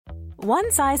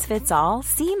One size fits all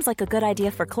seems like a good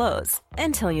idea for clothes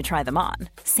until you try them on.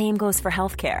 Same goes for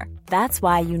healthcare. That's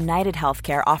why United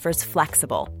Healthcare offers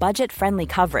flexible, budget-friendly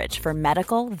coverage for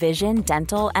medical, vision,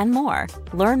 dental, and more.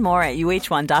 Learn more at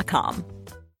uh1.com.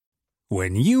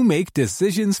 When you make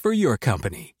decisions for your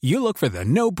company, you look for the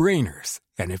no-brainers.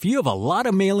 And if you have a lot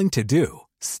of mailing to do,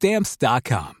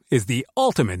 Stamps.com is the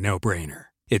ultimate no-brainer.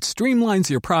 It streamlines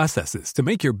your processes to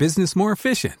make your business more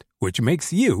efficient, which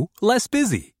makes you less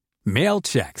busy. Mail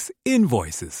checks,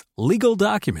 invoices, legal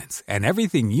documents, and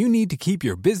everything you need to keep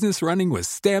your business running with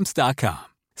Stamps.com.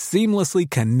 Seamlessly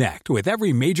connect with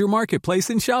every major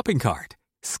marketplace and shopping cart.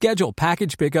 Schedule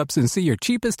package pickups and see your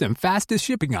cheapest and fastest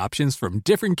shipping options from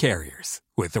different carriers,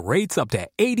 with rates up to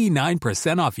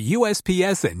 89% off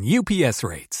USPS and UPS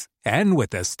rates. And with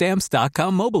the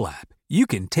Stamps.com mobile app, you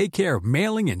can take care of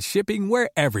mailing and shipping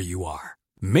wherever you are.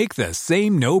 Make the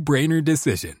same no-brainer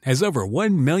decision as over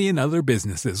 1 million other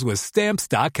businesses with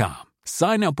Stamps.com.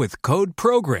 Sign up with code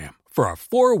PROGRAM for a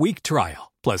 4-week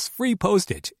trial, plus free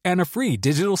postage and a free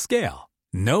digital scale.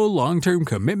 No long-term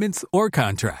commitments or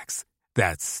contracts.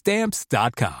 That's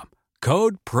Stamps.com.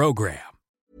 Code PROGRAM.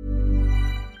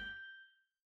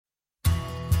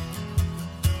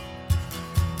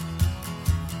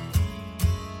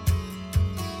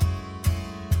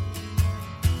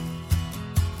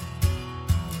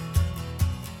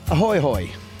 Ahoy, hoy.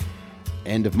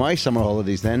 End of my summer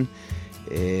holidays then.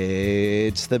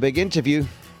 It's the big interview.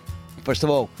 First of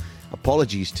all,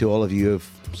 apologies to all of you who have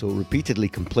so repeatedly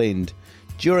complained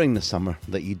during the summer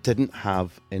that you didn't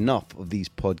have enough of these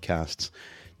podcasts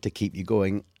to keep you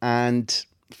going. And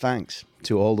thanks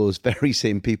to all those very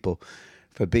same people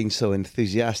for being so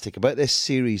enthusiastic about this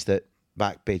series that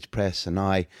Backpage Press and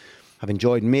I have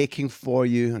enjoyed making for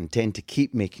you and intend to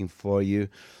keep making for you.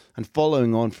 And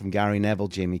following on from Gary Neville,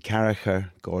 Jamie Carragher,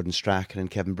 Gordon Strachan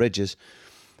and Kevin Bridges,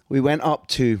 we went up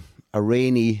to a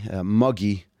rainy,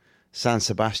 muggy San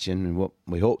Sebastian in what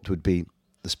we hoped would be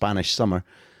the Spanish summer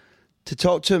to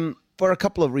talk to him for a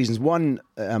couple of reasons. One,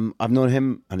 I've known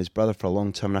him and his brother for a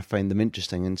long time and I find them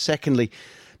interesting. And secondly,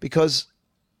 because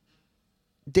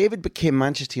David became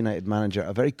Manchester United manager at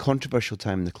a very controversial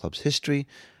time in the club's history,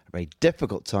 a very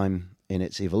difficult time in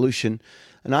its evolution.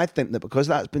 And I think that because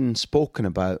that's been spoken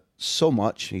about so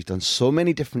much, he's done so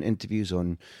many different interviews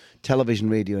on television,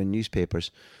 radio and newspapers,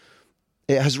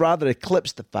 it has rather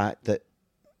eclipsed the fact that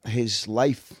his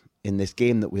life in this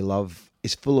game that we love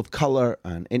is full of colour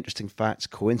and interesting facts,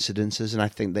 coincidences, and I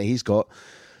think that he's got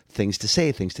things to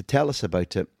say, things to tell us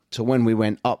about it. So when we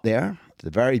went up there to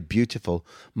the very beautiful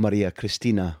Maria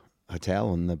Cristina Hotel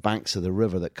on the banks of the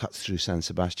river that cuts through San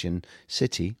Sebastian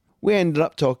city, we ended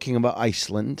up talking about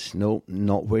Iceland. No,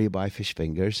 not where you buy fish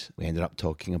fingers. We ended up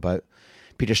talking about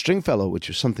Peter Stringfellow, which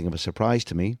was something of a surprise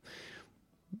to me.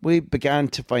 We began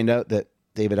to find out that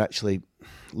David actually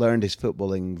learned his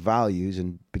footballing values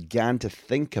and began to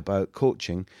think about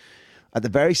coaching at the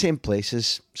very same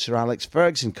places Sir Alex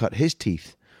Ferguson cut his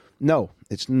teeth. No,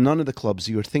 it's none of the clubs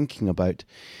you were thinking about.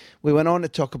 We went on to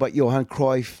talk about Johan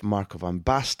Cruyff, Marco van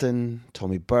Basten,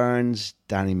 Tommy Burns,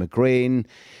 Danny McGrain,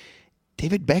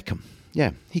 David Beckham.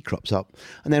 Yeah, he crops up.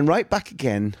 And then right back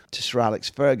again to Sir Alex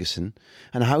Ferguson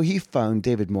and how he found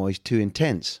David Moyes too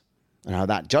intense and how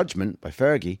that judgment by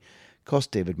Fergie cost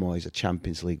David Moyes a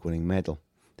Champions League winning medal.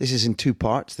 This is in 2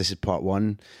 parts. This is part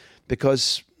 1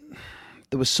 because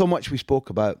there was so much we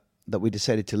spoke about that we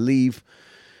decided to leave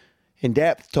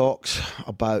in-depth talks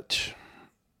about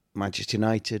Manchester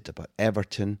United, about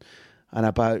Everton and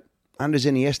about Andres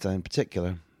Iniesta in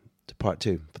particular to part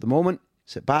 2. For the moment,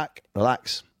 sit back,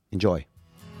 relax, enjoy.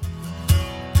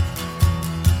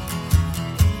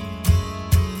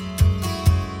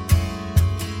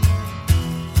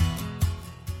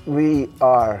 We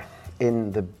are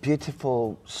in the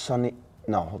beautiful sunny...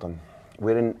 No, hold on.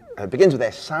 We're in... It begins with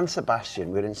S. San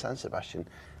Sebastian. We're in San Sebastian.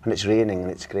 And it's raining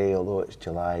and it's grey, although it's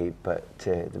July. But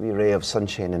the wee ray of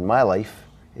sunshine in my life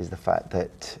is the fact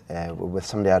that we're with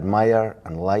somebody I admire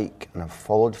and like and have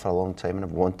followed for a long time and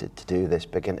have wanted to do this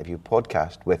big interview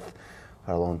podcast with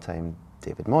for a long time,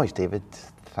 David Moyes. David,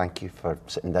 thank you for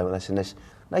sitting down with us in this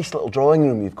nice little drawing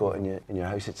room you've got in your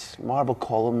house. It's marble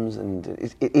columns and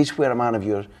it is where a man of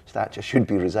your stature should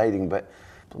be residing, but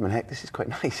blooming heck, this is quite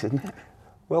nice, isn't it?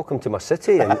 Welcome to my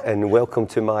city and welcome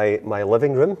to my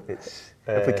living room. It's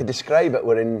if we could describe it,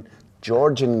 we're in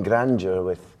Georgian grandeur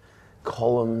with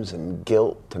columns and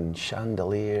gilt and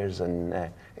chandeliers and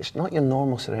it's not your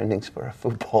normal surroundings for a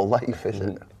football life, is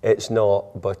it? It's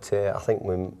not, but I think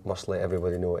we must let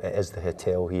everybody know it is the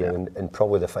hotel here and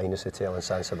probably the finest hotel in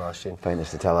San Sebastian.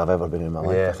 Finest hotel I've ever been in my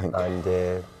life, I think.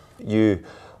 And you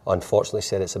unfortunately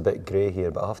said it's a bit grey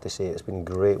here, but I have to say it's been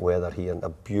great weather here and a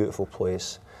beautiful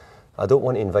place. I don't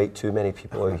want to invite too many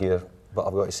people out here, but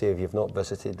I've got to say, if you've not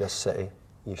visited this city,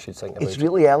 you should think about it. It's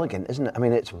really elegant, isn't it? I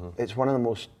mean, it's one of the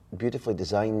most beautifully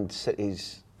designed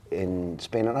cities in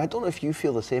Spain, and I don't know if you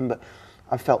feel the same, but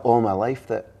I've felt all my life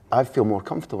that I feel more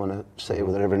comfortable in a city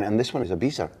with a river, and this one is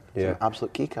Ibiza. It's an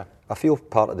absolute kicker. I feel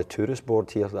part of the tourist board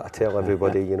here that I tell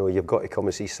everybody, you know, you've got to come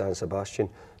and see San Sebastian.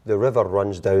 The river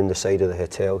runs down the side of the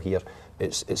hotel here.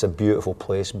 It's a beautiful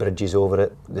place, bridges over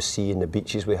it, the sea and the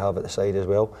beaches we have at the side as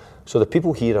well. So the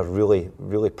people here are really,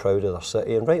 really proud of their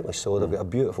city, and rightly so. They've got a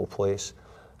beautiful place.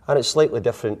 And it's slightly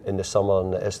different in the summer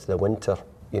than it is to the winter.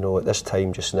 You know, at this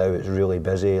time just now it's really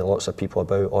busy, lots of people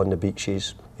about on the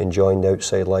beaches, enjoying the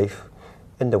outside life.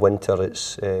 In the winter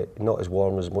it's not as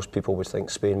warm as most people would think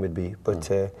Spain would be, but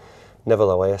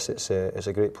nevertheless it's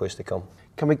a great place to come.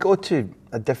 Can we go to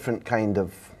a different kind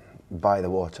of by the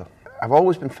water? I've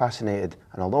always been fascinated,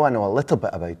 and although I know a little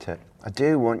bit about it, I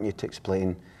do want you to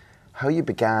explain how you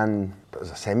began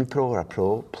as a semi-pro or a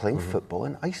pro playing football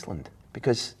in Iceland,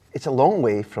 because it's a long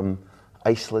way from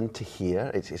Iceland to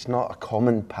here. It's not a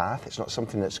common path. It's not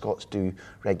something that Scots do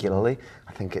regularly.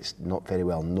 I think it's not very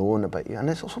well known about you, and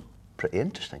it's also pretty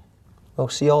interesting. Well,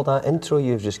 see all that intro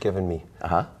you've just given me?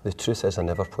 The truth is I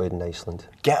never played in Iceland.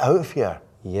 Get out of here.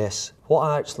 Yes. What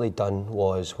I actually done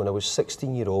was, when I was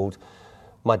 16-year-old,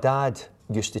 my dad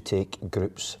used to take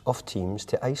groups of teams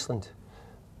to Iceland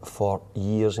for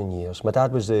years and years. My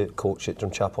dad was the coach at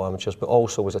Drumchapel Amateurs, but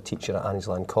also was a teacher at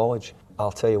Anniesland College.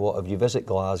 I'll tell you what, if you visit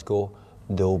Glasgow,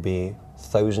 there'll be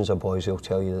thousands of boys who'll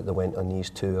tell you that they went on these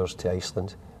tours to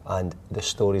Iceland, and the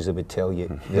stories they would tell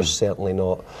you, they're certainly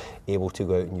not able to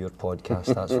go out in your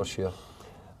podcast, that's for sure.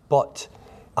 But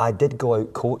I did go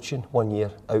out coaching one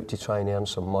year, out to try and earn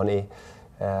some money.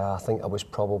 I think I was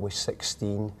probably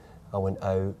 16. I went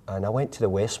out, and I went to the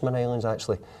Westman Islands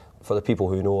actually. For the people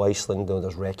who know Iceland,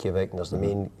 there's Reykjavik and there's the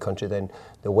main country then.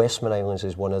 The Westman Islands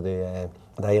is one of the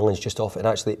islands just off it, and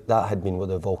actually that had been where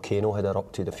the volcano had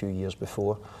erupted a few years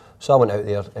before. So I went out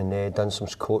there and done some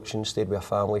coaching, stayed with a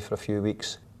family for a few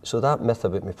weeks. So that myth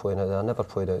about me playing out there, I never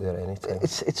played out there at any time.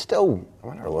 It's still, I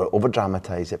don't know,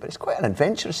 over-dramatise it, but it's quite an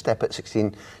adventurous step at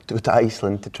 16 to go to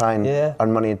Iceland to try and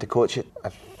earn money and to coach it. I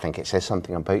think it says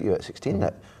something about you at 16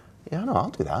 that, yeah, no, I'll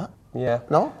do that. Yeah.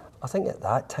 No? I think at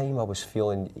that time I was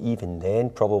feeling, even then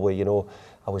probably, you know,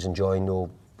 I was enjoying, you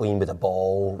know, playing with the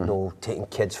ball, you know, taking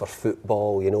kids for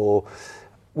football, you know.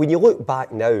 When you look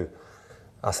back now,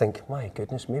 I think, my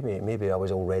goodness, maybe I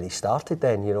was already started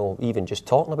then, you know, even just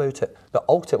talking about it. But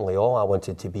ultimately all I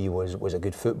wanted to be was a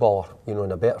good footballer, you know,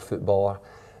 and a better footballer.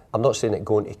 I'm not saying that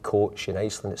going to coach in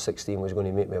Iceland at 16 was going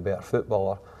to make me a better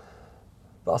footballer,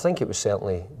 but I think it was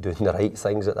certainly doing the right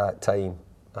things at that time.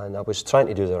 And I was trying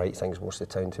to do the right things most of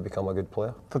the time to become a good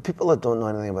player. For people that don't know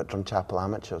anything about Drumchapel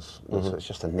Amateurs, so it's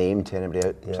just a name to anybody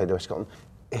outside of Scotland,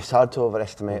 it's hard to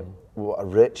overestimate what a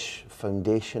rich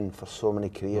foundation for so many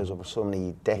careers over so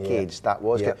many decades that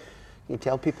was. Can you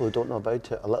tell people who don't know about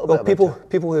it a little bit about it?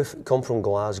 People who've come from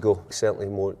Glasgow, certainly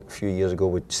a few years ago,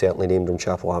 would certainly name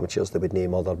Drumchapel Amateurs. They would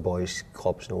name other boys'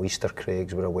 clubs. You know, Easter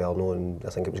Craigs were a well-known, I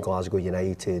think it was Glasgow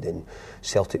United, and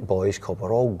Celtic Boys Club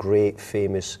were all great,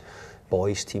 famous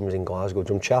boys teams in Glasgow.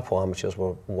 Drumchapel Amateurs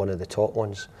were one of the top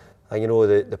ones. And you know,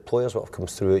 the players that have come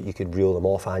through it, you could reel them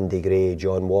off: Andy Gray,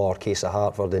 John Waugh, Case of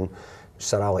Hartford, and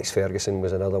Sir Alex Ferguson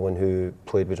was another one who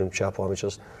played with Drumchapel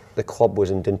Amateurs. The club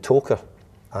was in Dundalk,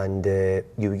 and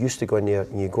you used to go in there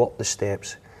and you go up the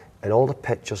steps, and all the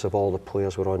pictures of all the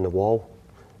players were on the wall.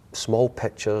 Small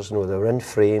pictures, you know, they were in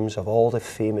frames of all the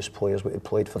famous players that had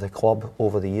played for the club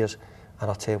over the years. And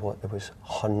I'll tell you what, there was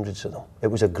hundreds of them. It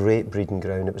was a great breeding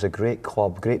ground. It was a great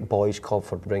club, great boys club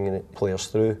for bringing players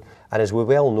through. And as we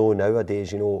well know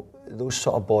nowadays, you know, those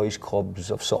sort of boys clubs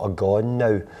have sort of gone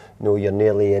now. You know, you're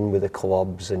nearly in with the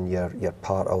clubs and you're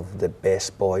part of the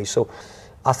best boys. So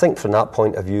I think from that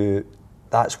point of view,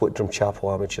 that's what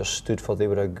Drumchapel Amateurs stood for. They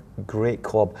were a great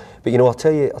club. But you know, I'll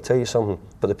tell you something.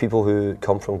 But the people who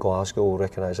come from Glasgow will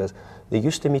recognise this. They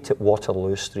used to meet at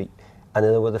Waterloo Street, and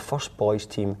they were the first boys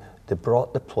team. They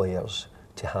brought the players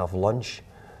to have lunch.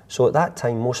 So at that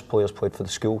time, most players played for the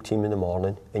school team in the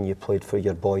morning, and you played for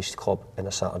your boys' club on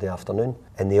a Saturday afternoon.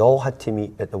 And they all had to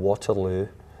meet at the Waterloo,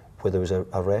 where there was a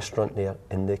restaurant there,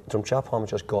 and the Drumchapel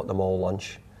Amateurs got them all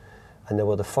lunch. And they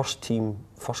were the first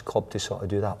club to sort of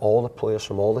do that. All the players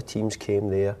from all the teams came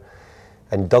there.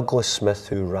 And Douglas Smith,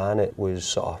 who ran it, was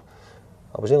sort of,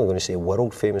 I was only going to say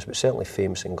world famous, but certainly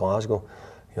famous in Glasgow.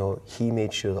 You know, he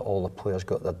made sure that all the players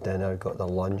got their dinner, got their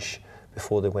lunch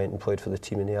before they went and played for the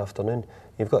team in the afternoon.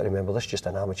 You've got to remember, this is just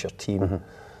an amateur team.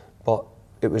 But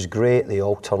It was great. They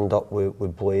all turned up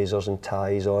with blazers and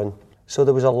ties on. So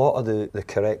there was a lot of the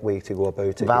correct way to go about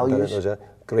it. Values?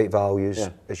 Great values, Yeah.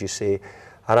 as you say.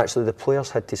 And actually the players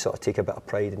had to sort of take a bit of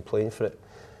pride in playing for it.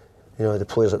 You know, the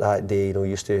players at that day, you know,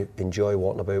 used to enjoy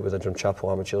walking about with a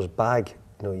Drumchapel Amateurs bag.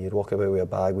 You know, you'd walk about with a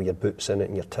bag with your boots in it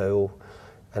and your towel,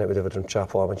 and it would have a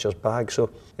Drumchapel Amateurs bag. So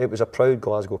it was a proud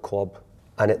Glasgow club.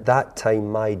 And at that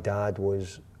time, my dad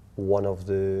was one of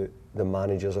the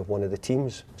managers of one of the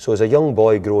teams. So as a young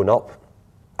boy growing up,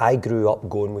 I grew up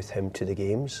going with him to the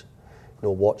games, you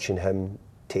know, watching him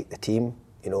take the team,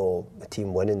 you know, the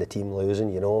team winning, the team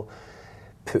losing, you know,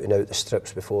 putting out the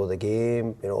strips before the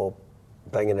game, you know,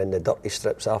 bringing in the dirty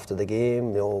strips after the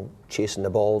game, you know, chasing the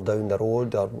ball down the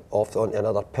road or off onto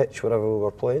another pitch, wherever we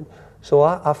were playing. So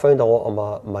I found a lot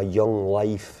of my young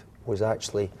life was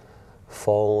actually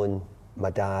following my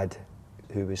dad,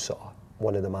 who was sort of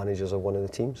one of the managers of one of the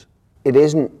teams. It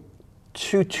isn't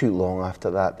too long after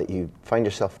that you find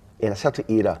yourself in a Celtic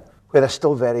era where they're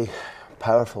still very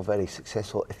powerful, very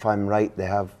successful. If I'm right, they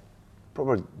have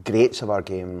probably greats of our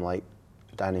game like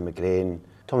Danny McGrain,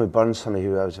 Tommy Burns, somebody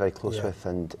who I was very close with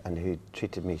and who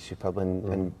treated me superbly,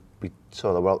 and we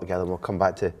saw the world together, and we'll come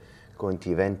back to going to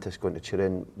Juventus, going to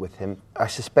Turin with him. I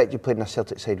suspect you played in a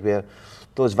Celtic side where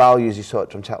those values you saw at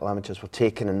Drumchapel Amateurs were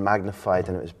taken and magnified,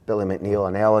 and it was Billy McNeil,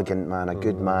 an elegant man, a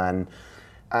good man,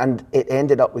 and it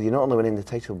ended up with you not only winning the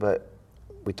title, but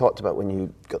we talked about when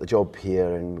you got the job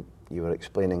here and you were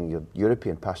explaining your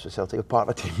European past with Celtic, you're part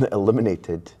of a team that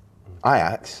eliminated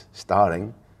Ajax,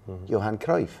 starring Johan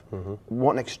Cruyff.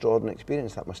 What an extraordinary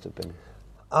experience that must have been.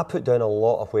 I put down a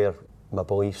lot of where my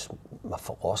beliefs, my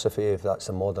philosophy, if that's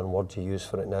a modern word you use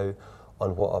for it now,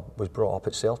 on what I was brought up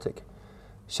at Celtic.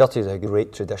 Celtic is a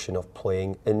great tradition of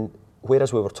playing, and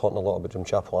whereas we were talking a lot about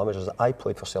Drumchapel Amateurs, I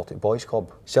played for Celtic Boys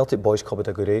Club. Celtic Boys Club had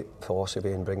a great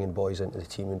philosophy in bringing boys into the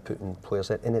team and putting players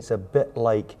in, and it's a bit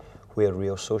like where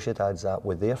Real Sociedad's at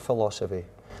with their philosophy.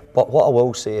 But what I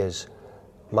will say is,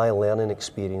 my learning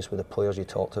experience with the players you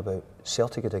talked about,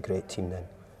 Celtic had a great team then.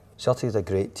 Celtic had a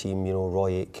great team, you know,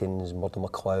 Roy Aitkins, Murdo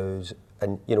McLeod,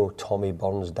 and, you know, Tommy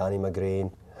Burns, Danny McGrain,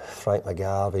 Frank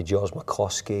McGarvey, George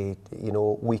McCluskey. You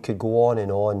know, we could go on and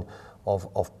on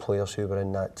of players who were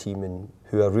in that team and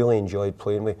who I really enjoyed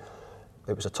playing with.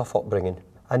 It was a tough upbringing.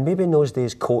 And maybe in those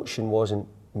days, coaching wasn't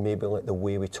maybe like the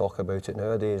way we talk about it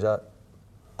nowadays.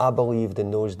 I believed in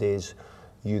those days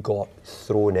you got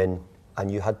thrown in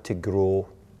and you had to grow.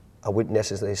 I wouldn't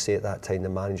necessarily say at that time the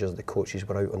managers, the coaches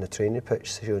were out on the training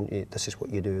pitch showing you, this is what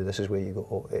you do, this is where you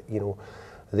go. You know,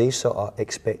 they sort of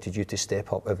expected you to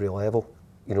step up every level.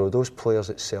 You know, those players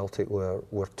at Celtic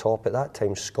were top. At that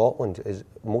time, Scotland,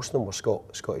 most of them were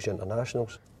Scottish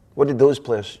internationals. What did those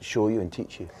players show you and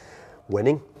teach you?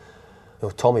 Winning. You know,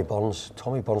 Tommy Burns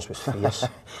was fierce.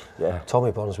 Yeah.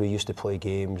 Tommy Burns, we used to play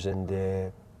games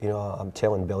and you know, I'm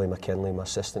telling Billy McKinlay, my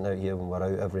assistant out here, when we're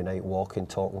out every night walking,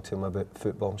 talking to him about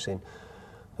football, I'm saying,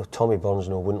 you know, Tommy Burns,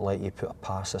 you know, wouldn't let you put a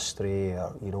pass astray,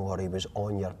 or, you know, or he was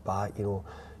on your back, you know,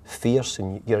 fierce,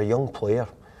 and you're a young player.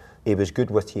 He was good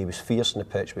with you, he was fierce on the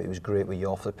pitch, but he was great with you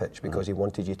off the pitch because he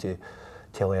wanted you to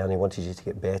learn, he wanted you to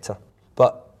get better.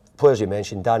 But players you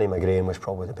mentioned, Danny McGrain was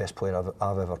probably the best player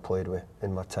I've ever played with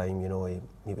in my time. You know,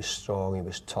 he was strong, he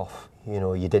was tough. You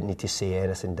know, you didn't need to say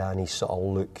anything, Danny's sort of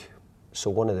look. So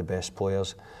one of the best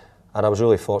players, and I was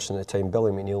really fortunate at the time.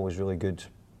 Billy McNeil was really good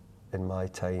in my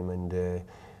time, and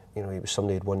you know, he was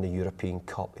somebody who'd won the European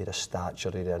Cup. He had a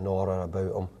stature, he had an aura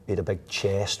about him. He had a big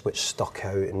chest which stuck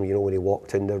out, and you know, when he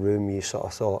walked in the room, you sort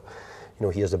of thought, you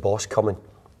know, here's the boss coming.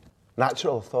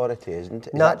 Natural authority, isn't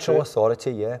it? Natural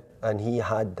authority, yeah, and he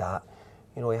had that.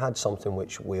 You know, he had something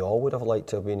which we all would have liked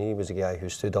to have been. He was a guy who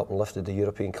stood up and lifted the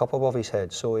European Cup above his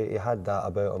head, so he had that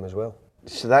about him as well.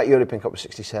 So that European Cup was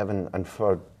 67, and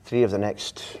for 3 of the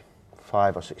next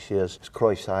 5 or 6 years, it was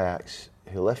Cruyff's Ajax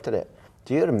who lifted it.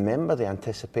 Do you remember the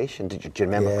anticipation? Do you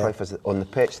remember Cruyff as on the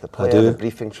pitch, the player, the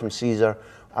briefings from Caesar?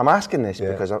 I'm asking this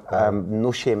because I'm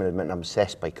no shame in admitting I'm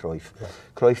obsessed by Cruyff. Yeah.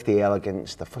 Cruyff, the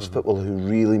elegance, the first footballer who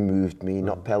really moved me,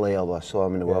 not Pele, although I saw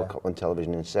him in the World Cup on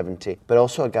television in '70, but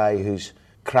also a guy who's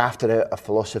crafted out a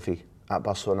philosophy at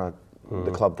Barcelona, the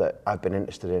club that I've been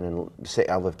interested in and the city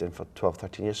I've lived in for 12,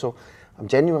 13 years. So I'm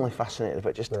genuinely fascinated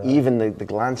about just even the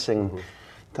glancing,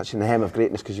 touching the hem of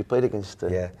greatness, because you played against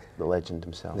the legend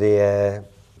himself.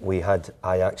 We had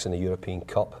Ajax in the European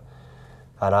Cup,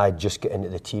 and I'd just get into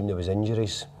the team. There was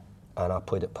injuries, and I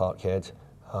played at Parkhead.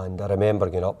 And I remember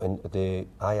going up into the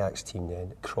Ajax team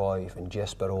then, Cruyff and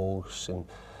Jesper Ols and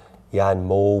Jan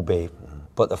Molby.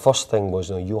 But the first thing was,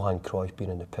 you know, Johan Cruyff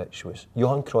being on the pitch.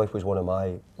 Johan Cruyff was one of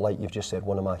my, like you've just said,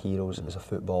 one of my heroes as a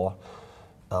footballer.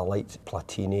 I liked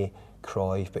Platini,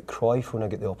 Cruyff, but Cruyff when I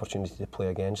got the opportunity to play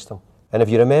against him. And if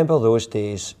you remember those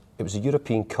days, it was a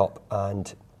European Cup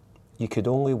and you could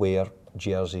only wear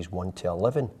jerseys 1 to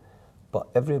 11, but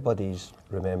everybody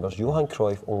remembers Johan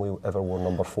Cruyff only ever wore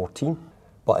number 14.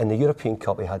 But in the European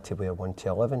Cup he had to wear 1 to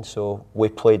 11, so we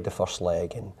played the first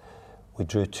leg and we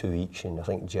drew 2 each, and I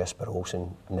think Jesper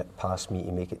Olsen nipped past me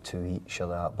to make it 2 each or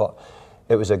that. But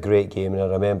it was a great game, and I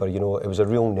remember, you know, it was a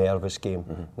real nervous game.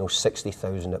 You know,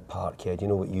 60,000 at Parkhead. You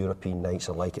know what European nights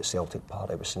are like at Celtic Park.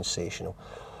 It was sensational,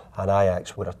 and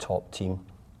Ajax were a top team.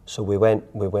 So we went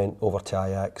over to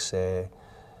Ajax, and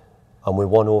we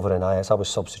won over in Ajax. I was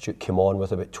substitute, came on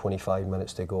with about 25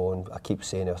 minutes to go, and I keep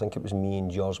saying it, I think it was me and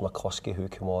George McCluskey who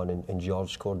came on, and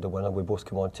George scored the winner. We both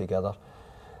came on together,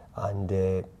 and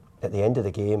at the end of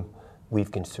the game,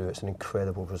 we've gone through. It's an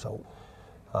incredible result.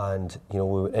 And you know,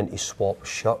 we went into swap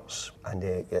shirts, and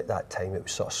at that time it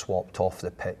was sort of swapped off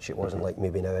the pitch. It wasn't like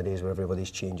maybe nowadays where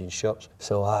everybody's changing shirts.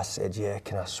 So I said, yeah,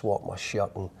 can I swap my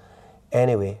shirt? And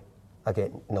anyway, I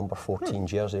get number 14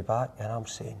 jersey back, and I'm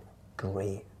saying,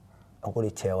 great, I'm going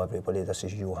to tell everybody this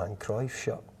is Johan Cruyff's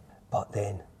shirt. But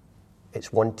then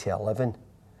it's 1 to 11,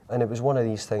 and it was one of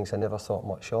these things I never thought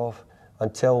much of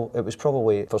until it was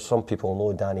probably, for some people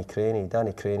know Danny Craney.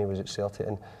 Danny Craney was at Celtic,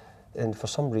 and for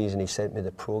some reason he sent me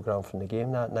the programme from the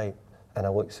game that night, and I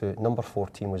looked through it. Number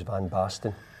 14 was Van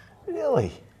Basten.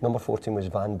 Really? Number 14 was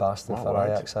Van Basten for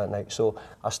Ajax that night. So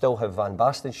I still have Van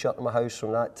Basten's shirt in my house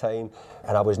from that time,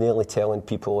 and I was nearly telling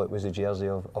people it was a jersey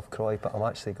of Cruyff, but I'm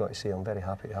actually got to say I'm very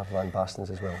happy to have Van Basten's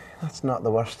as well. That's not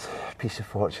the worst piece of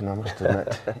fortune, I must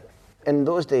admit. In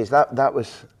those days, that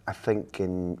was, I think,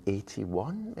 in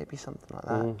 81, maybe something like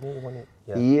that.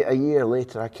 Yeah. A year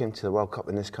later, I came to the World Cup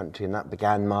in this country, and that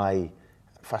began my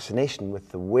fascination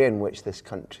with the way in which this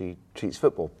country treats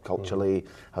football, culturally,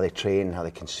 how they train, how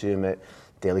they consume it.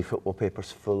 Daily football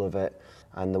papers full of it.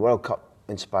 And the World Cup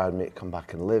inspired me to come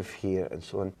back and live here and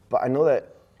so on. But I know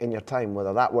that in your time,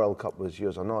 whether that World Cup was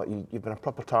yours or not, you've been a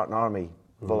proper Tartan Army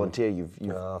volunteer. You've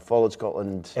followed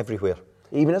Scotland. Everywhere.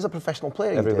 Even as a professional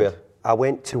player, everywhere. You did. I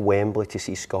went to Wembley to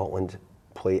see Scotland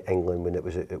play England when it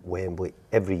was at Wembley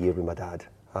every year with my dad,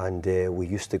 and we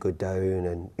used to go down,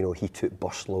 and you know, he took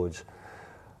bus loads,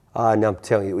 and I'm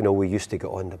telling you, you know, we used to get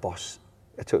on the bus.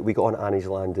 We got on Annie's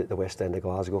Land at the West End of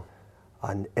Glasgow,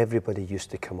 and everybody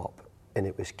used to come up, and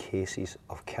it was cases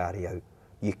of carry out.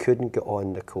 You couldn't get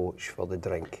on the coach for the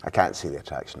drink. I can't see the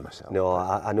attraction myself. No,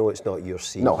 I know it's not your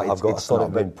scene. No, I thought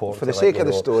it'd be important. For the sake of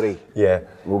the story, yeah,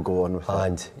 we'll go on with it.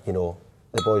 And you know,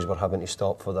 the boys were having to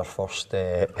stop for their first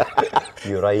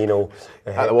urinal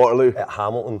at Waterloo, at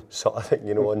Hamilton, sort of thing,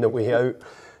 you know, on the way out.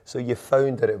 So you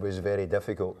found that it was very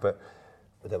difficult, but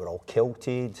they were all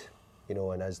kilted, you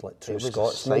know, and as like true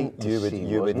Scotsmen,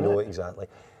 you would know exactly.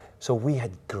 So we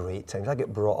had great times. I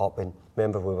get brought up, and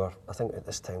remember I think at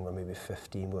this time we were maybe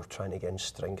 15. We were trying to get in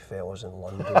Stringfellows in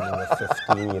London when we were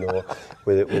 15, you know,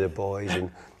 with the boys. And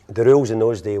the rules in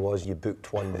those days was you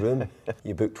booked one room.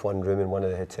 You booked one room in one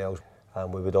of the hotels.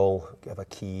 And we would all have a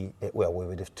key. Well, we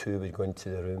would have 2 would go into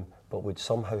the room, but we'd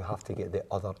somehow have to get the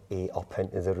other 8 up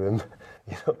into the room.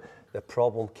 You know, the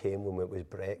problem came when it was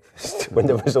breakfast, when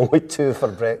there was only 2 for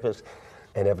breakfast,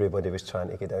 and everybody was trying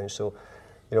to get down. So,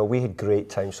 you know, we had great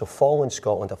times. So following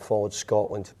Scotland, I've followed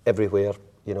Scotland everywhere,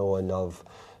 you know, and I've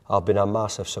been a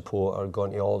massive supporter,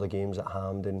 gone to all the games at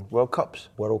Hampden. World Cups?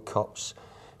 World Cups.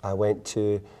 I went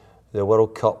to the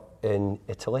World Cup in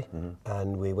Italy,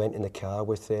 and we went in the car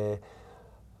with Peter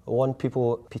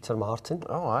Martin.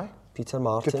 Oh, aye. Peter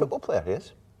Martin. Good football player, he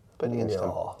is. But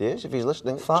no. He is, if he's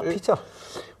listening. Fat Peter.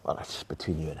 Well, that's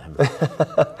between you and him.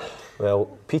 Well,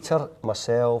 Peter,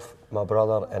 myself, my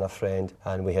brother and a friend,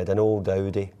 and we had an old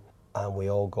Audi, and we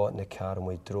all got in the car and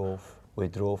we drove. We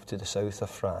drove to the south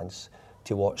of France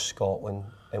to watch Scotland,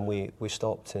 and we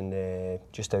stopped in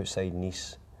just outside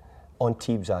Nice. On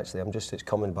Tebes, actually, it's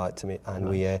coming back to me, and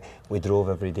we drove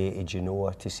every day to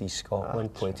Genoa to see Scotland,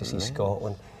 see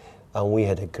Scotland, and we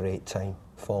had a great time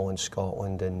following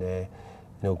Scotland and you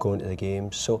know, going to the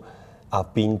games. So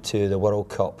I've been to the World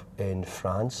Cup in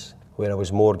France, where I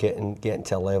was more getting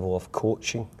to a level of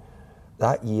coaching.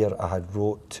 That year I had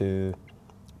wrote to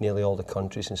nearly all the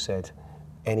countries and said,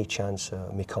 any chance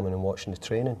of me coming and watching the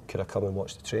training? Could I come and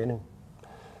watch the training?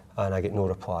 And I get no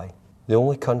reply. The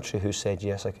only country who said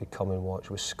yes I could come and watch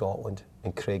was Scotland,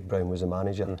 and Craig Brown was the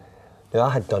manager. Now, I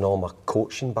had done all my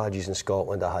coaching badges in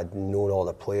Scotland, I had known all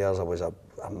the players, I was a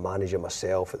manager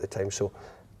myself at the time, so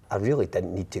I really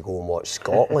didn't need to go and watch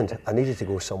Scotland. I needed to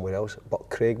go somewhere else, but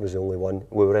Craig was the only one.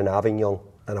 We were in Avignon,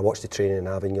 and I watched the training in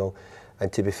Avignon,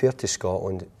 And to be fair to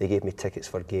Scotland, they gave me tickets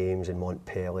for games in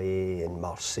Montpellier and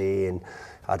Marseille, and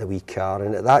I had a wee car.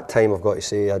 And at that time, I've got to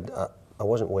say, I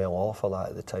wasn't well off for that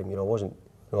at the time. I wasn't.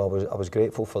 I was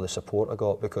grateful for the support I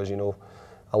got, because a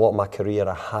lot of my career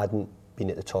I hadn't been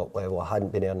at the top level. I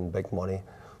hadn't been earning big money.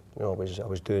 I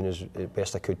was doing as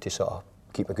best I could to sort of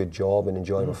keep a good job and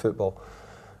enjoy my football.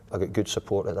 I got good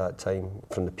support at that time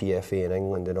from the PFA in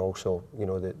England, and also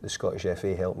the Scottish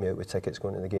FA helped me out with tickets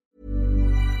going to the game.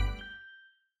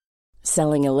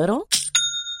 Selling a little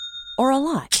or a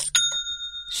lot?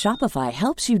 Shopify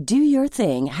helps you do your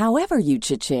thing however you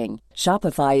cha-ching.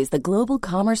 Shopify is the global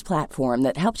commerce platform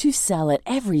that helps you sell at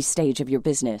every stage of your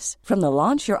business. From the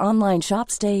launch your online shop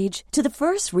stage to the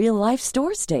first real-life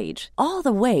store stage, all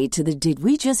the way to the did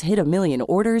we just hit a million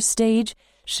orders stage.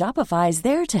 Shopify is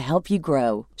there to help you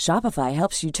grow. Shopify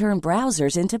helps you turn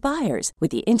browsers into buyers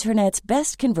with the internet's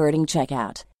best converting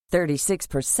checkout.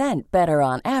 36% better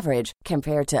on average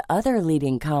compared to other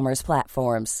leading commerce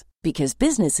platforms. Because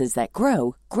businesses that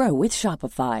grow, grow with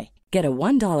Shopify. Get a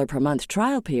 $1 per month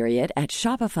trial period at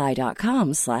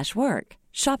shopify.com/work.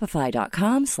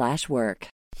 Shopify.com/work.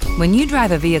 When you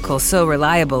drive a vehicle so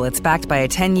reliable it's backed by a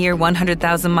 10-year,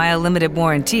 100,000-mile limited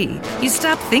warranty, you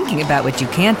stop thinking about what you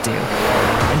can't do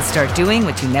and start doing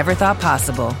what you never thought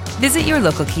possible. Visit your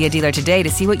local Kia dealer today to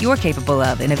see what you're capable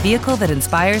of in a vehicle that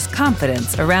inspires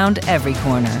confidence around every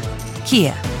corner.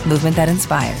 Kia, movement that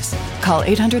inspires. Call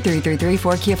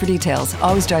 800-333-4KIA for details.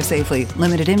 Always drive safely.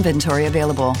 Limited inventory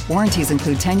available. Warranties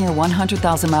include 10-year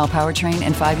 100,000-mile powertrain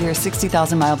and 5-year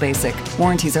 60,000-mile basic.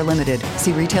 Warranties are limited.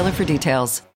 See retailer for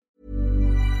details.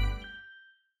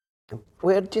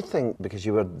 Where do you think, because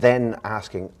you were then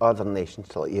asking other nations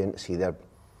to let you in to see their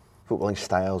footballing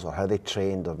styles or how they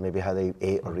trained or maybe how they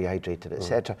ate or rehydrated,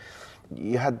 etc.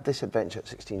 You had this adventure at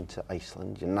 16 to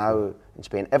Iceland. You're now in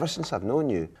Spain. Ever since I've known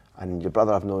you, and your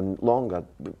brother I've known longer,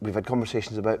 we've had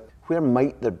conversations about where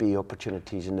might there be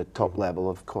opportunities in the top level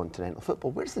of continental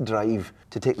football. Where's the drive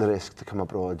to take the risk, to come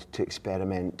abroad, to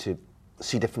experiment, to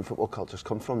see different football cultures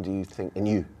come from, do you think, in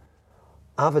you?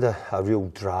 I've had a real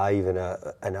drive and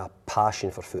a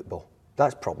passion for football.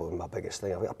 That's probably my biggest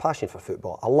thing. I've got a passion for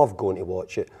football. I love going to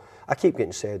watch it. I keep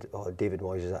getting said, "Oh, David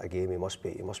Moyes is at a game. He must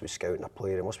be scouting a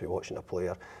player. He must be watching a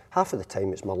player." Half of the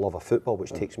time, it's my love of football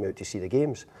which takes me out to see the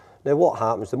games. Now, what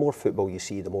happens? The more football you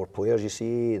see, the more players you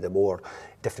see, the more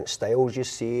different styles you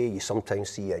see. You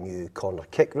sometimes see a new corner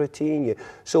kick routine.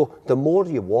 So the more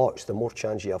you watch, the more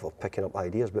chance you have of picking up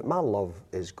ideas. But my love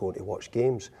is going to watch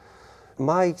games.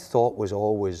 My thought was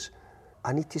always,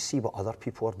 I need to see what other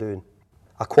people are doing.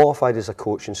 I qualified as a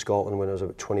coach in Scotland when I was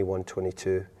about 21,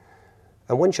 22.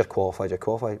 And once you're qualified, you're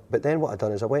qualified. But then what I'd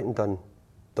done is I went and done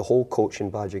the whole coaching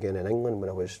badge again in England when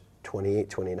I was 28,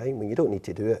 29, when you don't need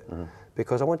to do it.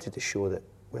 Because I wanted to show that,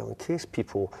 well, in case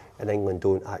people in England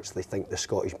don't actually think the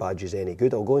Scottish badge is any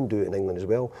good, I'll go and do it in England as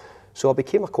well. So I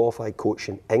became a qualified coach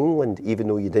in England, even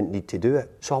though you didn't need to do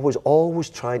it. So I was always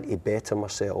trying to better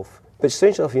myself. But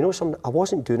strangely enough, I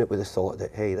wasn't doing it with the thought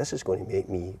that, hey, this is going to make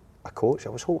me a coach. I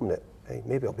was hoping that, hey,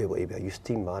 maybe I'll be able to be a youth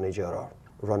team manager or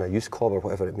run a youth club or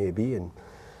whatever it may be. And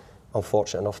I'm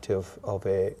fortunate enough to have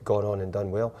gone on and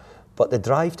done well. But the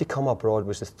drive to come abroad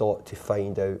was the thought to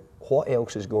find out what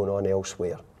else is going on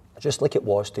elsewhere. Just like it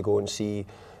was to go and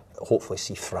hopefully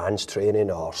see France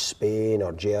training or Spain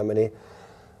or Germany.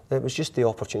 It was just the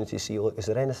opportunity to see, look, is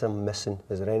there anything I'm missing?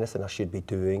 Is there anything I should be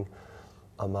doing?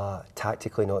 Am I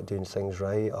tactically not doing things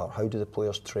right? Or how do the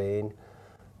players train?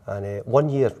 And one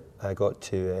year I got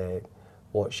to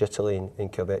watch Italy in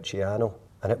Coverciano,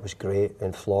 and it was great.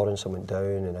 In Florence I went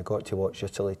down and I got to watch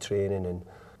Italy training, and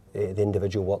the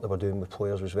individual work they were doing with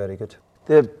players was very good.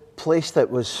 The place that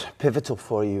was pivotal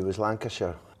for you was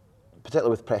Lancashire,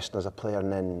 particularly with Preston as a player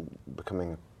and then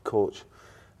becoming a coach.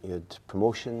 You had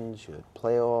promotions, you had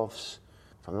playoffs.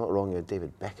 If I'm not wrong, you had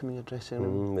David Beckham in your dressing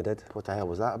room. We did. What the hell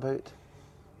was that about?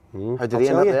 How did he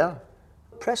end up there?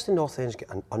 Preston North End's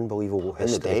got an unbelievable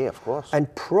history. In the day, of course.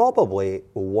 And probably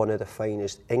one of the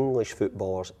finest English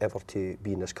footballers ever to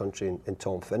be in this country in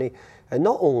Tom Finney. And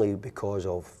not only because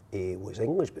of he was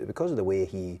English, but because of the way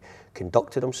he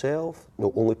conducted himself.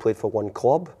 Not only played for one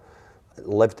club,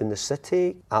 lived in the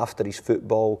city. After his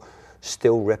football,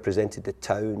 still represented the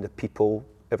town, the people,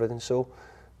 everything. So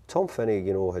Tom Finney,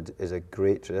 is a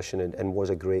great tradition and was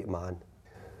a great man.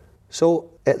 So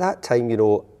at that time,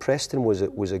 Preston was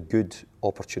a good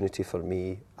opportunity for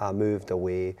me. I moved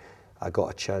away. I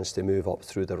got a chance to move up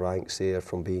through the ranks there,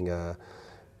 from being a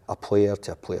player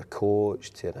to a player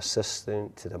coach to an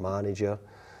assistant to the manager.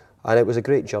 And it was a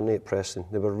great journey at Preston.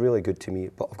 They were really good to me.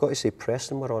 But I've got to say,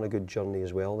 Preston were on a good journey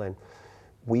as well then,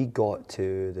 we got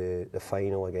to the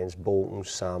final against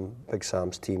Bolton, Big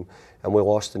Sam's team, and we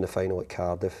lost in the final at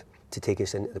Cardiff to take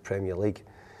us into the Premier League.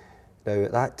 Now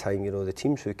at that time, you know, the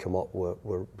teams who come up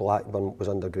were Blackburn was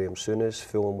under Graham Souness,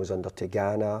 Fulham was under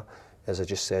Tigana, as I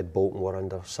just said, Bolton were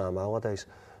under Sam Allardyce.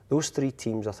 Those 3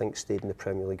 teams, I think, stayed in the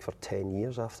Premier League for 10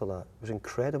 years after that. It was an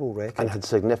incredible record. And had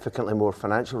significantly more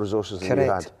financial resources than Correct.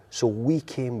 you had. So we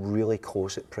came really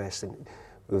close at Preston.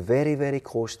 We were very, very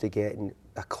close to getting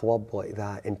a club like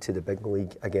that into the big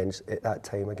league at that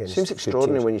time against. Seems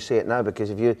extraordinary when you say it now, because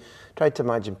if you tried to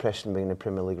imagine Preston being in the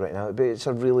Premier League right now, it's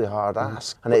a really hard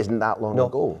ask, and it isn't that long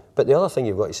ago. But the other thing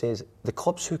you've got to say is the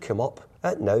clubs who come up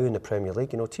at now in the Premier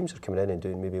League, you know, teams are coming in and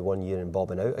doing maybe 1 year and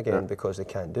bobbing out again because they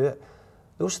can't do it.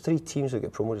 Those 3 teams that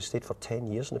get promoted stayed for 10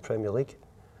 years in the Premier League.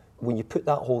 When you put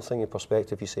that whole thing in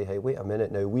perspective, you say, hey, wait a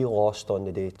minute now, we lost on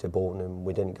the day to Bolton and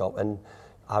we didn't get up. And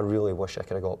I really wish I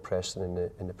could have got Preston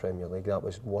in the Premier League. That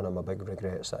was one of my big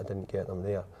regrets, that I didn't get them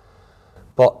there.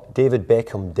 But David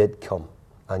Beckham did come,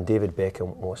 and David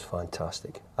Beckham was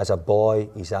fantastic. As a boy,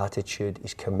 his attitude,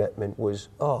 his commitment was,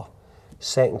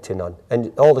 second to none.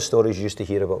 And all the stories you used to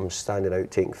hear about him standing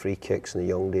out, taking free kicks in the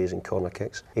young days and corner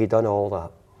kicks, he'd done all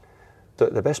that.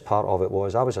 The best part of it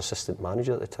was I was assistant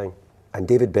manager at the time, and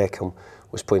David Beckham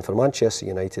was playing for Manchester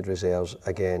United reserves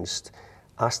against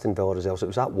Aston Villa reserves. It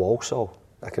was at Walsall.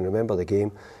 I can remember the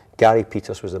game. Gary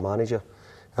Peters was the manager,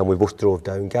 and we both drove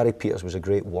down. Gary Peters was a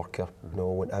great worker. You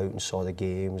know, went out and saw the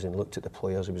games and looked at the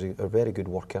players. He was a very good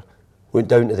worker. Went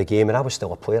down to the game, and I was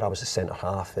still a player. I was the centre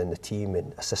half in the team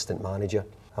and assistant manager.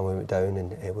 And we went down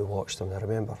and we watched them. And I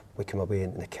remember we came away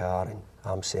in the car, and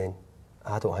I'm saying,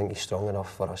 I don't think he's strong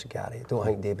enough for us, Gary. I don't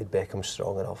think David Beckham's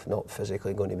strong enough, not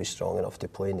physically going to be strong enough to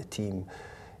play in the team.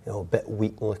 You know, a bit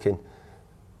weak looking.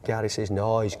 Gary says,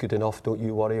 no, he's good enough, don't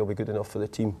you worry, he'll be good enough for the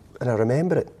team. And I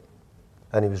remember it.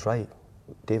 And he was right.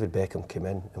 David Beckham came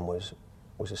in and was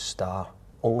a star.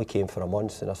 Only came for a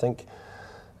month, and I think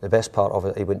the best part of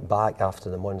it, he went back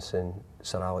after the month and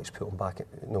Sir Alex put him back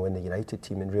in the United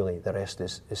team, and really the rest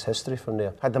is history from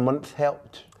there. Had the month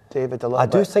helped David a little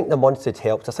bit? I do think the month had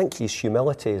helped. I think his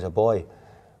humility as a boy.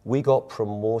 We got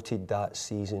promoted that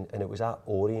season, and it was at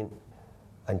Orient,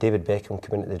 and David Beckham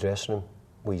came into the dressing room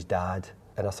with his dad,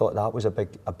 and I thought that was a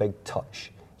big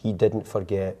touch. He didn't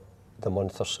forget the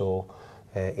month or so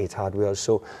he'd had with us.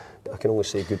 So I can only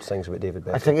say good things about David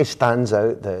Beckham. I think it stands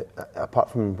out that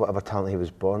apart from whatever talent he was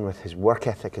born with, his work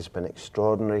ethic has been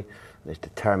extraordinary, and his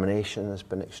determination has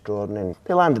been extraordinary. And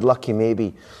they landed lucky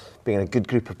maybe being a good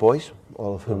group of boys,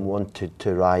 all of whom wanted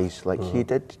to rise like he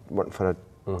did, working for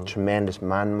a tremendous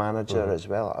man manager as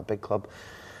well at a big club.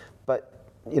 But,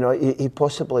 you know, he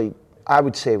possibly, I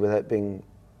would say without being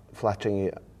flattering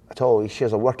you at all, he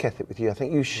shares a work ethic with you. I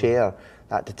think you share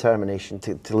that determination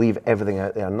to leave everything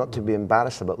out there, not to be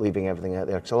embarrassed about leaving everything out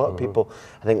there. Because a lot of people,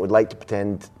 I think, would like to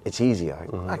pretend it's easy.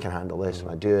 I can handle this and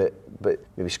I do it. But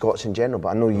maybe Scots in general. But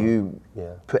I know you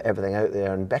put everything out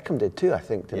there, and Beckham did too, I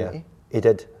think, didn't he? He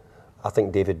did. I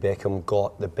think David Beckham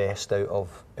got the best out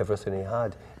of everything he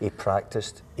had. He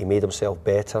practiced, he made himself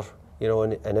better, you know,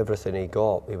 and everything he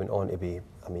got, he went on to be,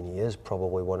 I mean, he is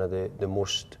probably one of the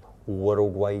most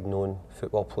worldwide known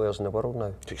football players in the world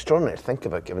now. It's extraordinary to think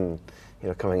about, given, you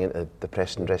know, coming into the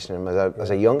Preston dressing room as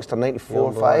a youngster,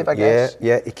 94, 5, I guess.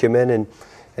 Yeah, he came in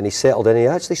and he settled in. He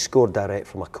actually scored direct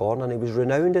from a corner, and he was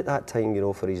renowned at that time, you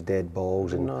know, for his dead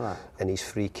balls and his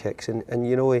free kicks. And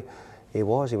you know, he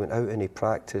went out and he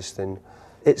practiced, and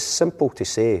it's simple to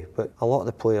say, but a lot of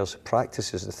the players,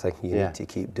 practice is the thing you need to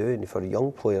keep doing. For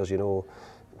young players, you know,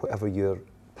 whatever your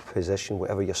position,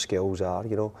 whatever your skills are,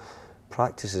 you know,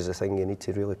 practice is the thing you need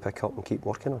to really pick up and keep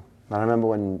working on. I remember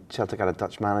when Celtic had a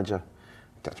Dutch manager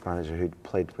who'd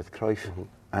played with Cruyff,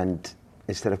 and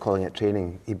instead of calling it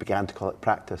training, he began to call it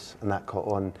practice, and that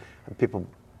caught on, and people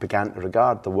began to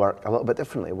regard the work a little bit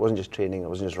differently. It wasn't just training, it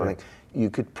wasn't just running. You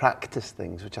could practice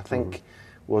things, which I think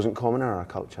wasn't common in our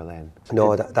culture then.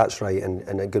 No, that's right, and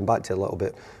going back to a little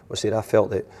bit, I felt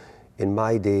that in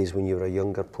my days when you were a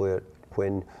younger player,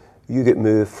 when you get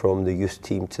moved from the youth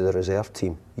team to the reserve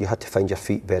team, you had to find your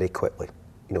feet very quickly.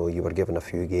 You know, you were given a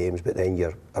few games, but then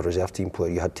you're a reserve team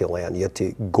player, you had to learn, you had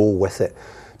to go with it,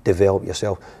 develop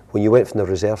yourself. When you went from the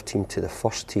reserve team to the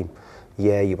first team,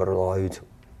 you were allowed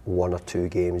 1 or 2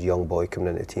 games, young boy coming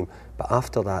into the team. But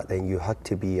after that, then you had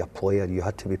to be a player, you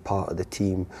had to be part of the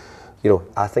team. You know,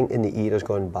 I think in the eras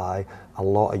gone by, a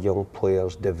lot of young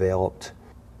players developed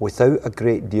without a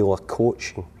great deal of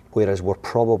coaching, whereas we're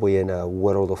probably in a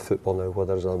world of football now where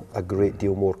there's a great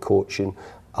deal more coaching,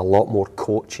 a lot more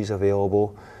coaches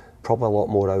available, probably a lot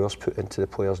more hours put into the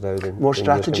players now than more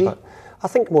strategy? I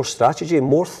think more strategy,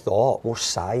 more thought, more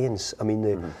science. I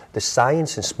mean, the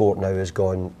science in sport now has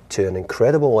gone to an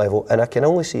incredible level, and I can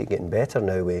only see it getting better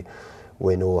now.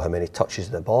 We know how many touches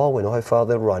of the ball, we know how far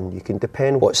they run. You can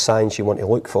depend what science you want to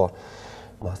look for.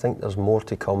 I think there's more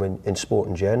to come in sport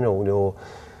in general.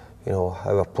 You know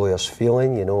how are players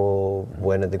feeling,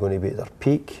 when are they going to be at their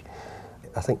peak.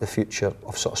 I think the future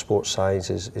of sort of sports science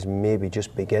is maybe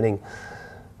just beginning.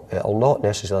 It'll not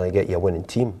necessarily get you a winning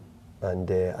team, and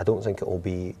I don't think it'll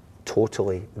be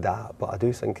totally that, but I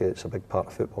do think it's a big part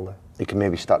of football now. You can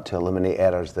maybe start to eliminate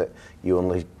errors that you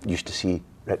only used to see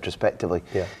retrospectively.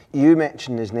 Yeah. You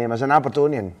mentioned his name as an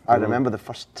Aberdonian. I remember the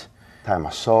first time I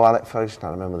saw Alec Ferguson,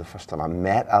 I remember the first time I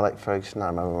met Alec Ferguson, I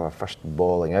remember my first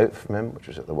bawling out from him, which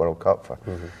was at the World Cup, for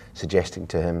suggesting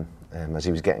to him, as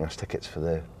he was getting us tickets for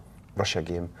the Russia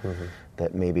game,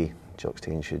 that maybe Jock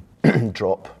Stein should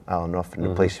drop Alan Rough and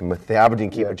replace him with the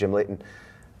Aberdeen keeper, Jim Leighton.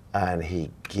 And he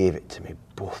gave it to me,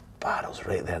 both barrels,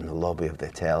 right there in the lobby of the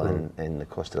hotel in the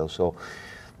Costa del Sol.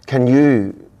 Can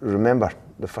you remember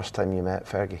the first time you met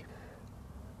Fergie?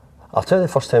 I'll tell you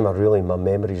the first time my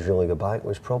memories really go back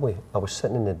was probably, I was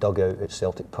sitting in the dugout at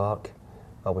Celtic Park.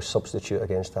 I was substitute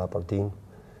against Aberdeen,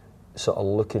 sort of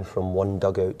looking from one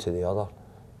dugout to the other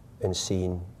and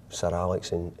seeing Sir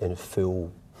Alex in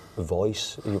full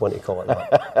voice, if you want to call it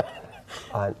that.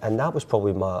 and that was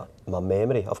probably my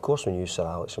memory. Of course we knew Sir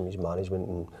Alex from his management,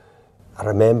 and I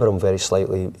remember him very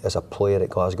slightly as a player at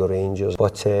Glasgow Rangers.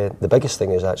 But the biggest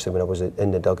thing is actually when I was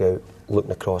in the dugout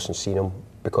looking across and seeing him,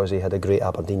 because he had a great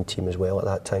Aberdeen team as well at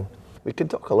that time. We could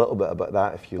talk a little bit about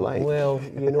that if you like. Well,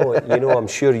 I'm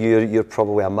sure you're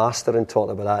probably a master in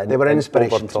talking about that. They were an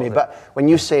inspiration to me, but when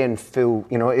you say in full,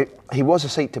 he was a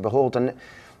sight to behold, and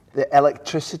the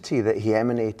electricity that he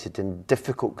emanated in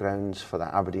difficult grounds for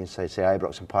that Aberdeen side, say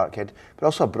Ibrox and Parkhead, but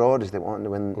also abroad as they wanted to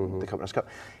win the Cup.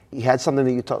 He had something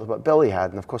that you talked about Billy had,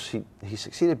 and of course he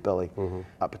succeeded Billy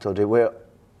at Pittodrie, where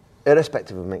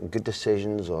irrespective of making good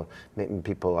decisions or making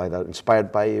people either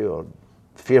inspired by you or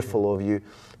fearful of you,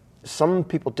 some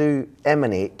people do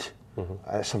emanate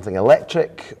something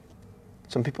electric.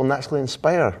 Some people naturally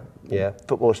inspire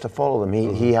footballers to follow them.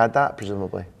 He had that,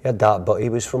 presumably. He had that, but he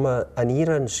was from an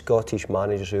era in Scottish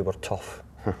managers who were tough.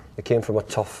 They came from a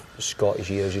tough Scottish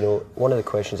years. One of the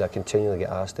questions I continually get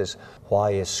asked is,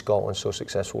 why is Scotland so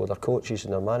successful with their coaches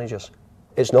and their managers?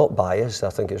 It's not biased, I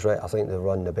think it's right. I think they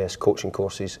run the best coaching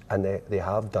courses, and they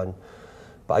have done.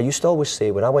 But I used to always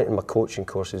say, when I went in my coaching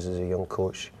courses as a young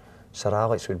coach, Sir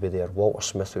Alex would be there, Walter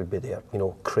Smith would be there,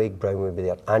 Craig Brown would be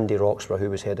there, Andy Roxburgh, who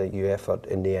was head of UEFA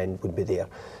in the end, would be there.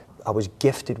 I was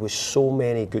gifted with so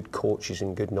many good coaches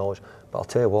and good knowledge, but I'll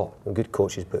tell you what, they're good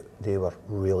coaches, but they were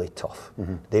really tough.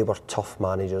 They were tough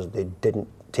managers. They didn't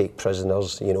take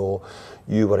prisoners.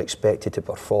 You were expected to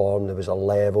perform. There was a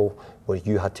level where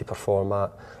you had to perform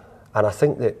at, and I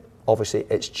think that obviously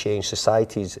it's changed.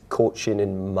 Society's coaching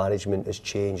and management has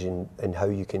changed in how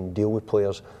you can deal with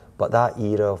players, but that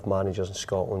era of managers in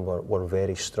Scotland were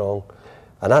very strong,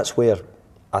 and that's where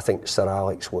I think Sir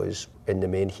Alex was in the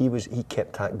main. He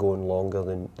kept that going longer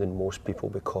than most people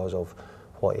because of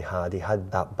what he had. He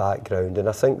had that background, and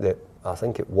I think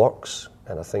it works,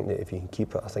 and I think that if you can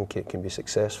keep it, I think it can be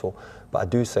successful. But I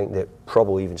do think that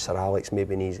probably even Sir Alex,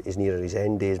 maybe in his nearer his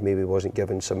end days, maybe wasn't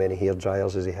given so many hair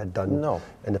dryers as he had done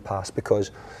in the past,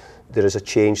 because there is a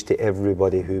change to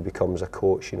everybody who becomes a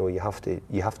coach. You have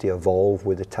to evolve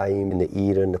with the time and the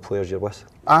era and the players you're with.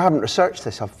 I haven't researched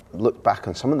this. I've looked back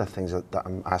on some of the things that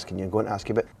I'm asking you, going to ask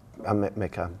you about. I might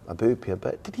make a boob here,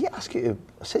 but did he ask you to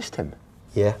assist him?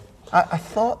 Yeah. I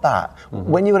thought that.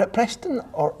 When you were at Preston?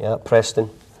 Yeah, at Preston.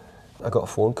 I got a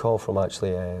phone call from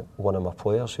actually one of my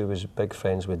players who was big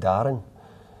friends with Darren.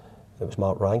 It was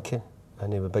Mark Rankin,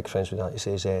 and they were big friends with that. He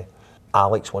says,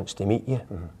 Alex wants to meet you.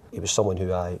 He was someone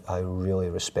who I really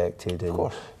respected. And,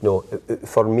 of course.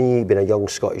 For me, being a young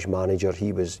Scottish manager,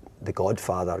 he was the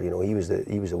godfather. He was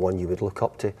the one you would look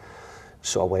up to.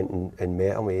 So I went and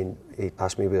met him, and he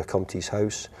asked me would I come to his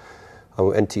house. I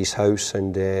went into his house,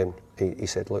 and he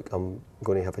said, look, I'm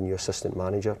going to have a new assistant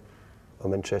manager.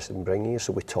 I'm interested in bringing you.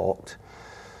 So we talked.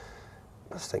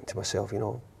 I was thinking to myself,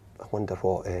 I wonder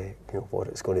what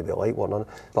it's going to be like.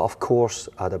 But of course,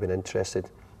 I'd have been interested.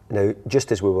 Now,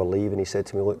 just as we were leaving, he said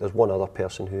to me, look, there's one other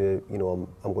person who,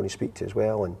 I'm going to speak to as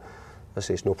well. And I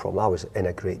said, no problem. I was in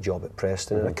a great job at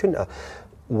Preston, and I couldn't have.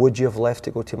 Would you have left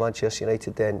to go to Manchester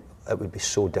United then? It would be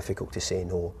so difficult to say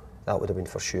no. That would have been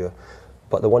for sure.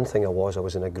 But the one thing I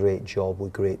was in a great job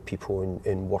with great people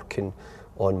and working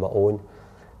on my own.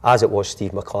 As it was,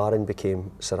 Steve McLaren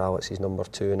became Sir Alex's number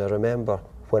 2. And I remember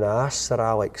when I asked Sir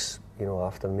Alex,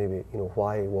 after maybe,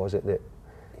 why was it that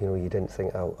you know, you didn't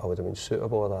think I would have been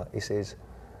suitable for that. He says,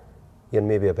 you're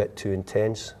maybe a bit too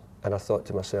intense. And I thought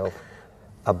to myself,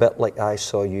 a bit like I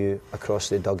saw you across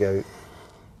the dugout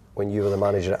when you were the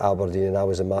manager at Aberdeen and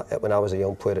when I was a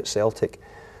young player at Celtic.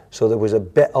 So there was a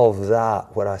bit of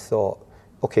that where I thought,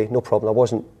 okay, no problem.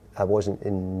 I wasn't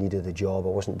in need of the job. I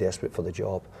wasn't desperate for the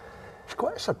job. It's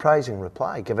quite a surprising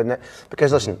reply, given that,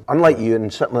 because listen, unlike you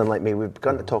and certainly unlike me, we've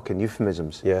begun to talk in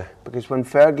euphemisms. Yeah. Because when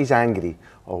Fergie's angry,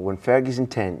 or when Fergie's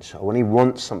intense, or when he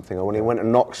wants something, or when he wants to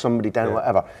knock somebody down, or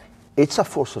whatever, it's a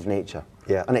force of nature.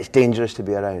 Yeah. And it's dangerous to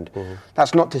be around.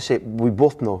 That's not to say, we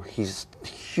both know he's a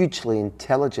hugely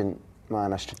intelligent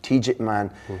man, a strategic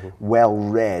man, well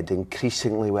read,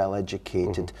 increasingly well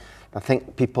educated. I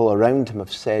think people around him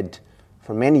have said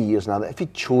for many years now that if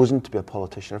he'd chosen to be a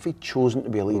politician, or if he'd chosen to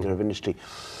be a leader of industry,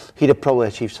 he'd have probably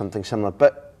achieved something similar.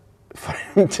 But for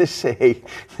him to say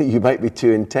that you might be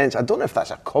too intense, I don't know if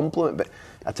that's a compliment, but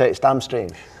I tell you, it's damn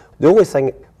strange. The only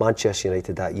thing, Manchester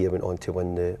United that year went on to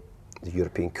win the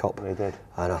European Cup. They did.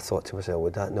 And I thought to myself,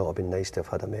 would that not have been nice to have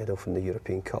had a medal from the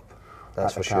European Cup?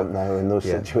 That's for sure. Now in those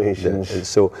situations. And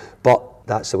so, but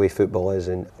that's the way football is,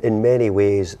 and in many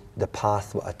ways, the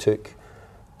path that I took,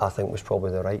 I think, was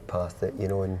probably the right path. That, you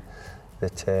know, and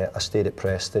that I stayed at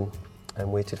Preston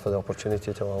and waited for the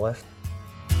opportunity till I left.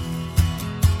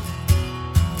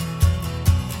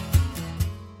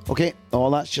 Okay,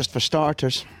 all that's just for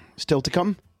starters. Still to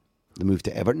come, the move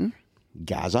to Everton,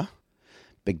 Gaza,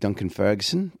 Big Duncan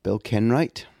Ferguson, Bill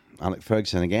Kenwright, Alec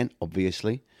Ferguson again,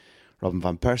 obviously, Robin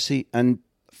van Persie, and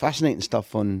fascinating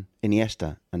stuff on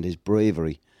Iniesta and his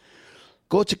bravery.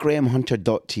 Go to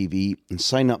grahamhunter.tv and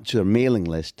sign up to our mailing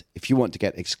list if you want to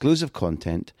get exclusive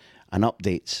content and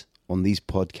updates on these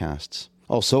podcasts.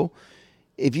 Also,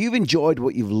 if you've enjoyed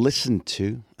what you've listened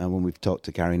to, and when we've talked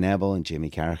to Gary Neville and Jamie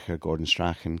Carragher, Gordon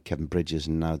Strachan, Kevin Bridges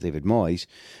and now David Moyes,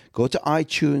 go to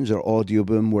iTunes or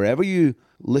Audioboom, wherever you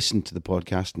listen to the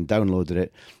podcast and downloaded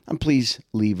it, and please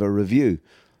leave a review.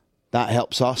 That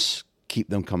helps us keep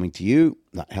them coming to you.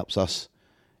 That helps us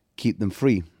keep them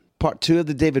free. Part 2 of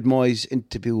the David Moyes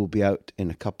interview will be out in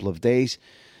a couple of days.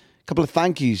 A couple of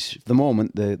thank yous for the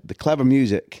moment. The clever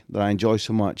music that I enjoy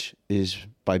so much is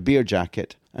by Beer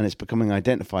Jacket, and it's becoming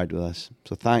identified with us.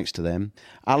 So thanks to them.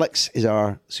 Alex is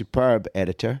our superb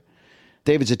editor.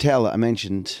 David Zattel, that I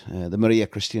mentioned, the Maria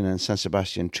Cristina and San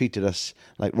Sebastian, treated us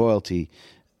like royalty,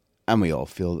 and we all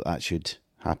feel that should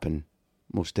happen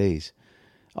most days.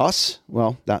 Us,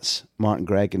 well, that's Martin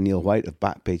Gregg and Neil White of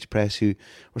Backpage Press, who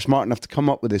were smart enough to come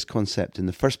up with this concept in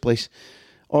the first place,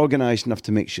 organised enough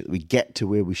to make sure that we get to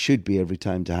where we should be every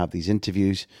time to have these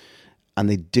interviews, and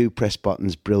they do press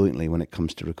buttons brilliantly when it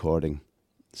comes to recording.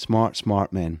 Smart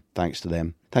men. Thanks to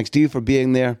them. Thanks to you for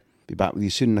being there. Be back with you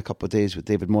soon in a couple of days with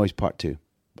David Moyes Part 2.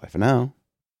 Bye for now.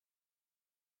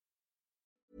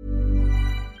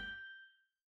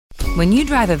 When you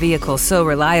drive a vehicle so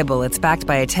reliable it's backed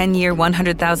by a 10-year,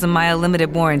 100,000-mile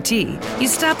limited warranty, you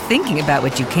stop thinking about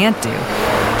what you can't do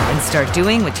and start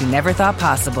doing what you never thought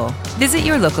possible. Visit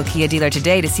your local Kia dealer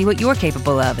today to see what you're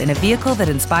capable of in a vehicle that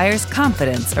inspires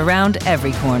confidence around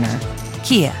every corner.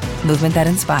 Kia, movement that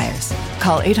inspires.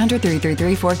 Call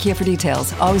 800-333-4KIA for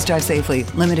details. Always drive safely.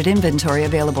 Limited inventory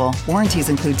available. Warranties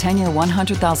include 10-year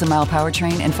 100,000-mile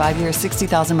powertrain and 5-year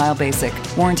 60,000-mile basic.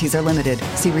 Warranties are limited.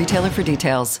 See retailer for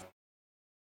details.